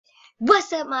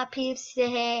What's up, my peeps?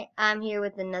 Today I'm here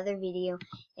with another video,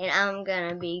 and I'm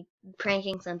gonna be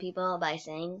pranking some people by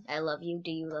saying, I love you, do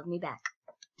you love me back?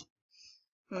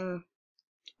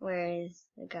 Where is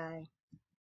the guy?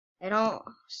 I don't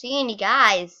see any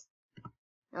guys.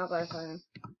 I'll go for him.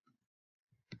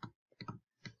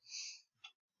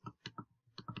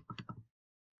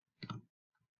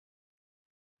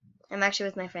 I'm actually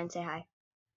with my friend, say hi.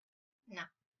 No.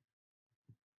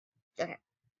 Okay.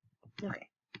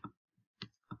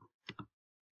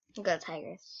 Go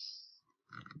Tigers.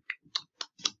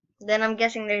 Then I'm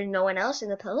guessing there's no one else in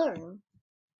the pillow room.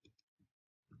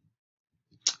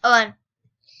 Oh, and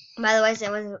by the way,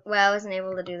 I wasn't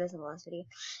able to do this in the last video.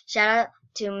 Shout out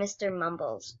to Mr.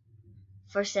 Mumbles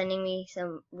for sending me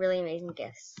some really amazing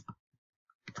gifts.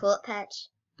 Tulip patch,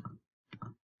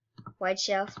 white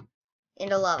shelf,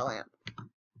 and a lava lamp.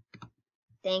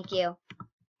 Thank you.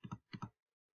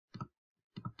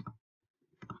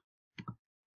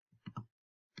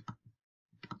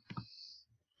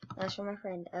 That's for my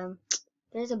friend.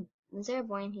 Is there a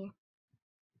boy in here?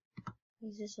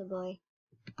 Is this a boy?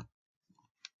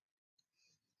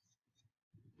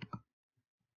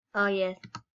 Oh yes.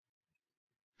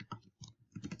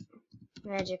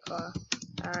 Magical.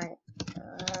 I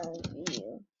love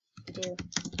you. Do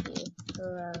you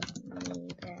love me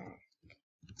back?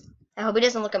 I hope he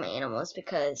doesn't look at my animals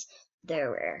because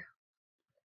they're rare.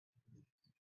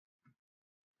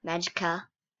 Magica.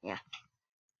 Yeah.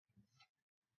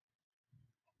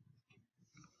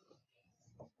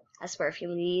 I swear if he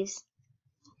leaves.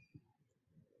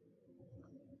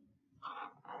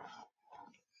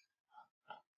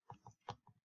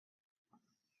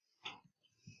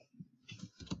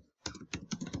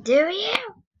 Do you?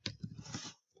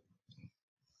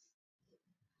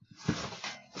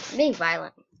 Being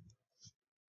violent.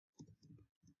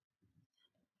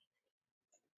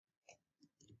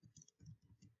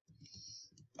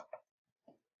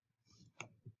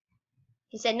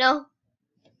 He said no.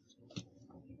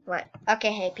 What?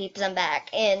 Okay, hey peeps, I'm back.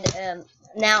 And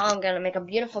now I'm gonna make a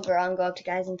beautiful girl and go up to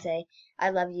guys and say, I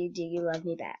love you, do you love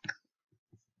me back?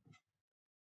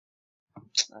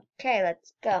 Okay,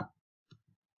 let's go.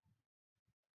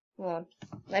 Well,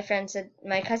 my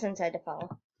cousin said to follow.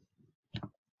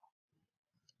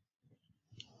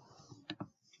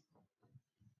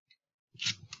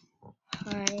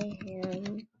 I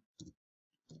am.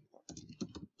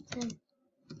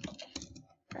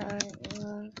 I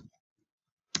love you.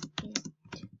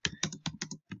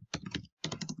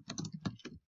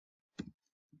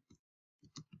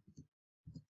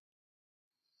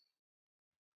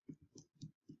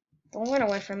 Don't run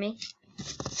away from me.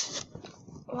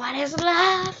 What is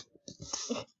love?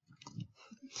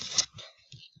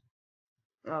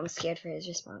 Oh, I'm scared for his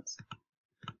response.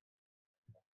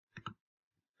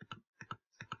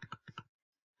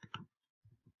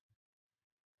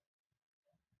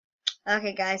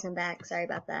 Okay, guys, I'm back. Sorry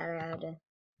about that. I had to,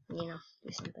 do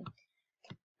something.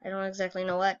 I don't exactly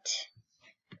know what.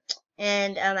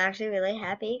 And I'm actually really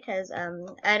happy because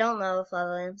I don't know if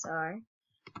lava lamps are,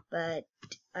 but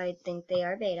I think they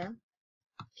are beta.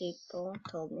 People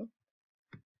told me.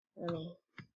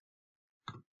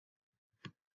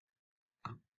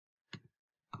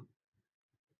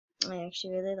 I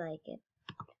actually really like it.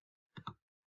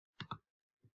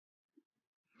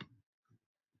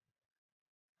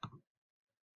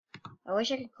 I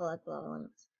wish I could collect lava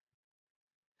lamps.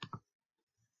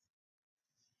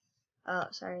 Oh,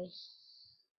 sorry.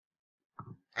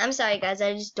 I'm sorry, guys.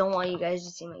 I just don't want you guys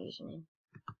to see my username.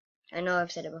 I know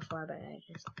I've said it before, but I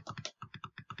just...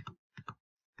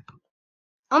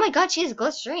 Oh my god, she has a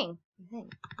gold string. I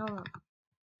think. Oh.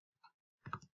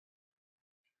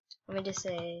 Let me just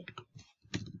say...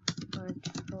 I'm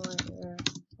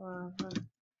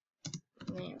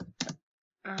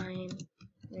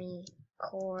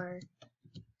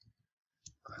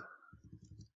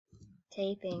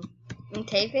taping. I'm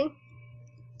taping?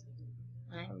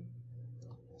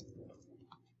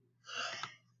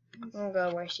 I'll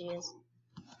go where she is.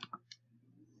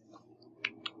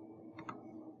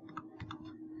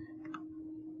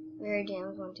 Mary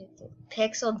James 1, 2, 3.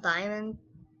 Pixel Diamond.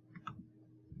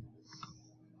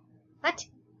 What?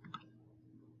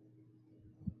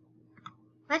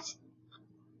 What?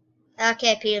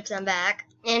 Okay, peeps, I'm back.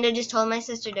 And I just told my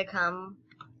sister to come.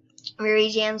 Mary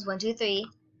Jams 1, 2, 3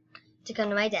 to come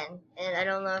to my den. And I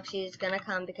don't know if she's gonna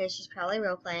come because she's probably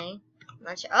role playing. I'm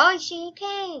not sure. Oh, she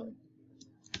came.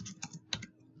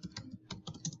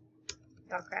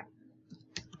 Oh crap.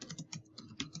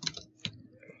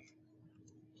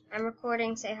 I'm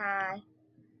recording. Say hi.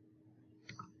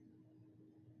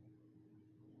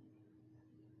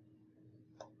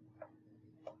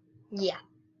 Yeah.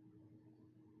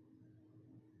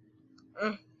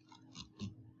 Mm.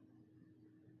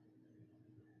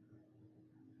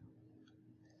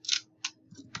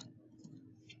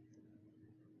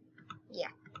 Yeah.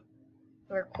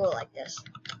 We're cool like this.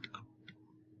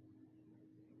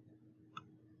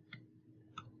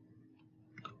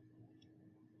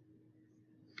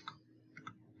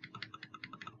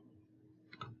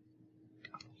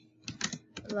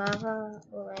 Lava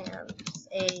lamps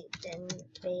 8 in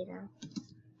beta.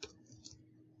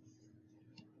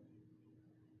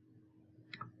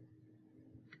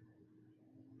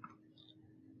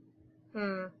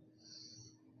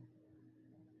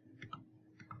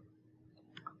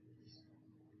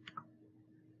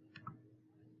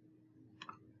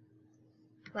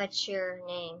 What's your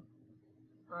name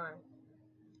on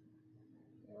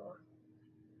your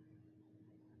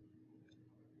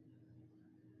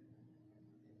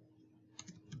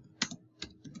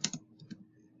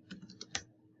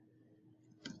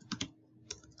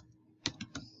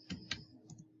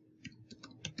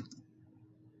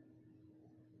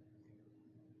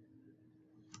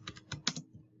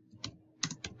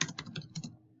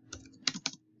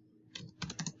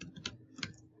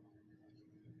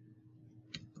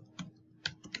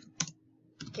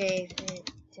gave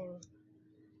it to me.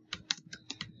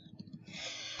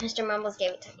 Mr. Mumbles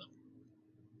gave it to me.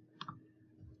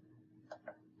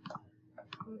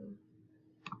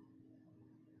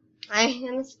 I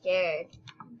am scared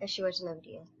if she watches my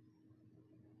video.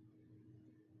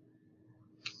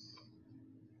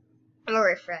 I'm gonna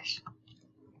refresh.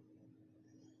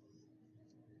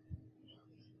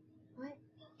 What?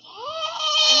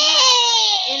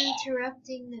 I'm not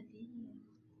interrupting the video.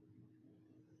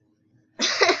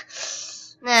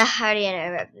 Nah, I already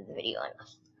interrupted the video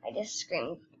enough. I just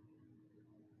screamed.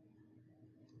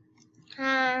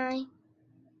 Hi.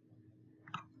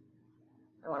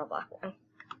 I want a black one.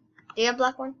 Do you have a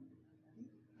black one? Do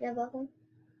you have a black one?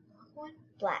 Black one?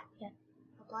 Black, yeah.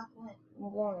 A black what?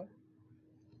 Born.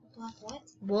 A black what?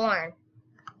 Born.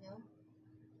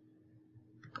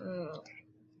 No.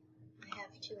 I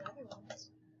have 2 other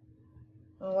ones.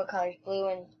 Well, what color's blue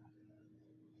and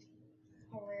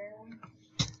A rare one.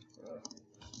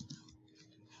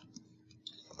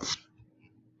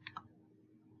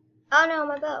 oh no,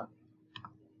 my bow.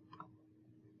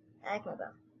 I like my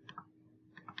bow.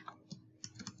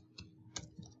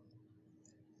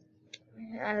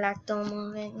 I like to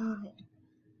move it.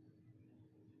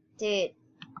 Dude.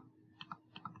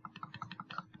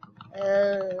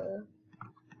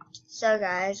 So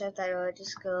guys, I thought I would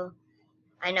just go.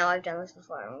 I know I've done this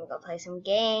before. I'm gonna go play some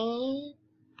game.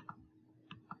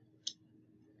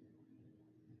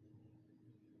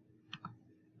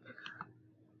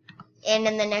 And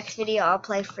in the next video, I'll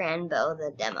play Franbo,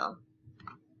 the demo.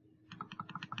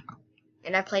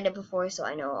 And I played it before, so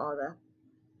I know all the.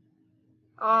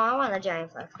 Oh, I want a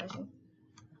giant flex version.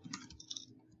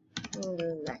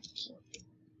 Lucky.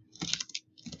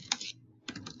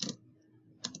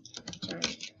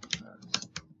 Giant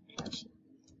flex.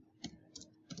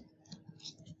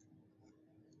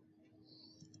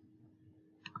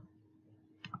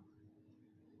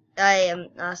 I am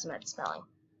awesome at spelling.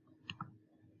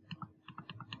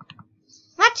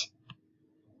 What?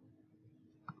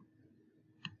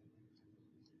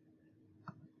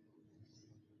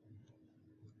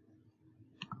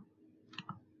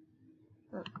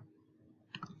 I'm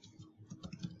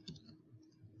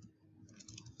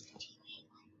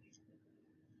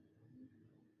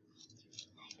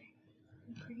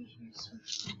pretty sure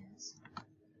Switch is.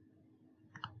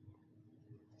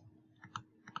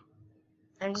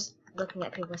 I'm just looking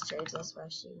at people's trades. That's why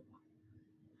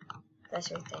that's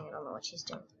her thing. I don't know what she's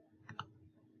doing.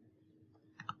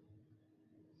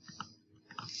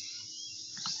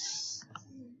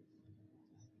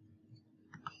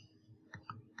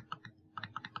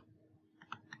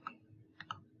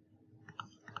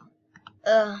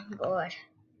 I'm bored.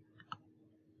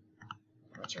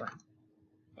 What you want?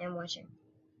 I'm watching.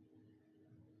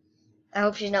 I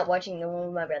hope she's not watching the one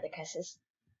with my brother cusses.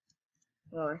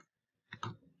 More.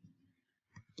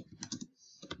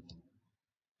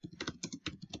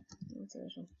 What's the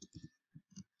one?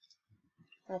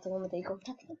 That's the one with the eagle.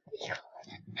 That's the eagle.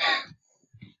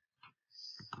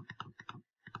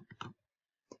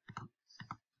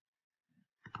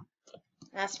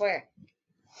 I swear.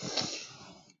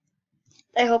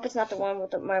 I hope it's not the one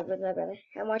with my brother.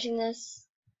 I'm watching this.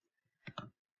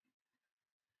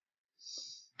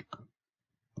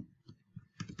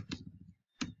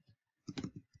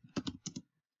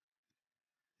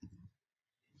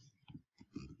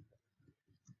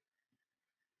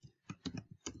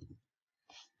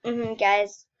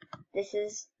 Guys, this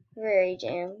is Very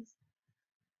jams.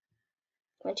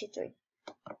 1, 2, 3.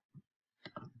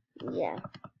 Yeah.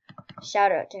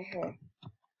 Shout out to her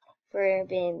for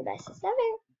being the bestest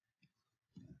ever.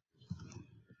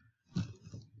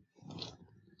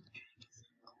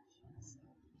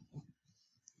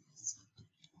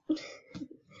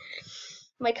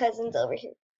 My cousin's over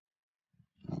here.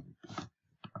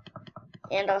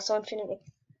 And also Infinity.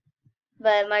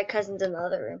 But my cousin's in the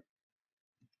other room.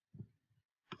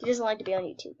 He doesn't like to be on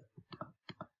YouTube.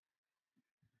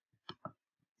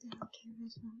 The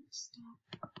cameras won't stop.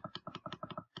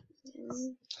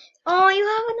 Oh, you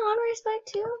have a non-respect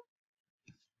too?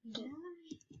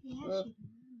 Yeah.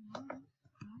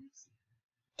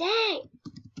 Dang!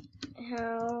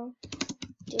 How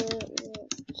do you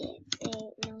get a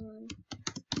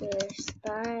non-respect?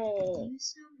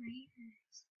 Use some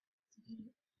raiders.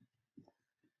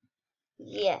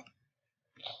 Yeah.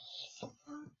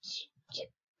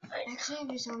 Actually, I'm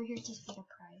just over here to get a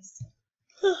prize.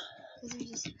 Because I'm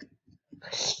just.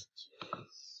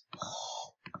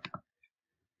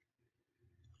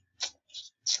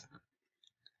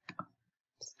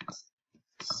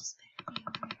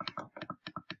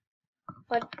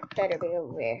 What better be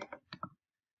over here?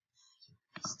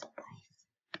 Still life.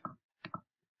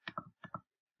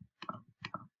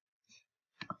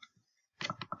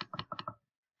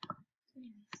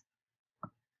 Anyways.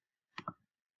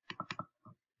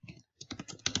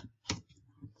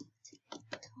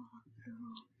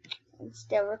 I'm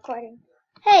still recording.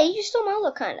 Hey, you stole my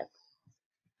look, kind of.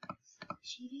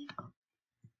 Cheating?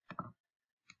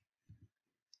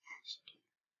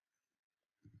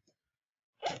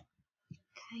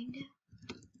 Kinda.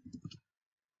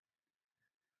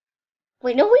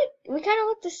 Wait, no, we kind of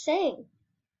look the same.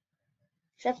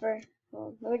 Except for,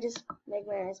 well, let me just make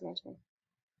my eyes match me.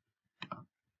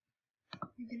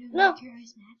 You're gonna No. make your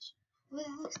eyes match? Oh,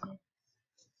 that looks good.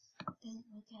 Doesn't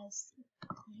look as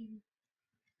clean.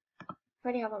 I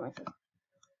already have on my face.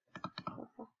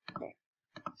 There.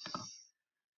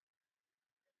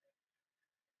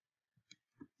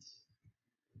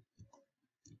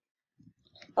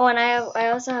 Oh, and I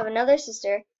also have another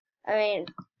sister. I mean,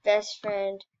 best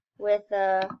friend with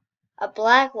a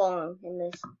black long in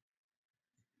this.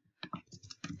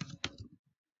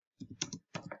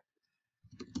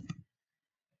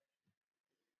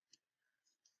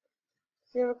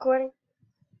 You're recording?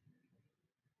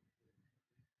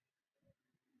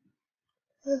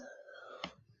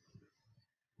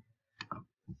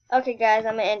 Okay, guys,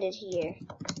 I'm gonna end it here.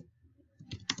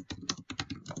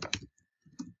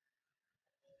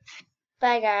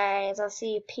 Bye, guys. I'll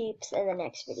see you peeps in the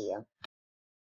next video.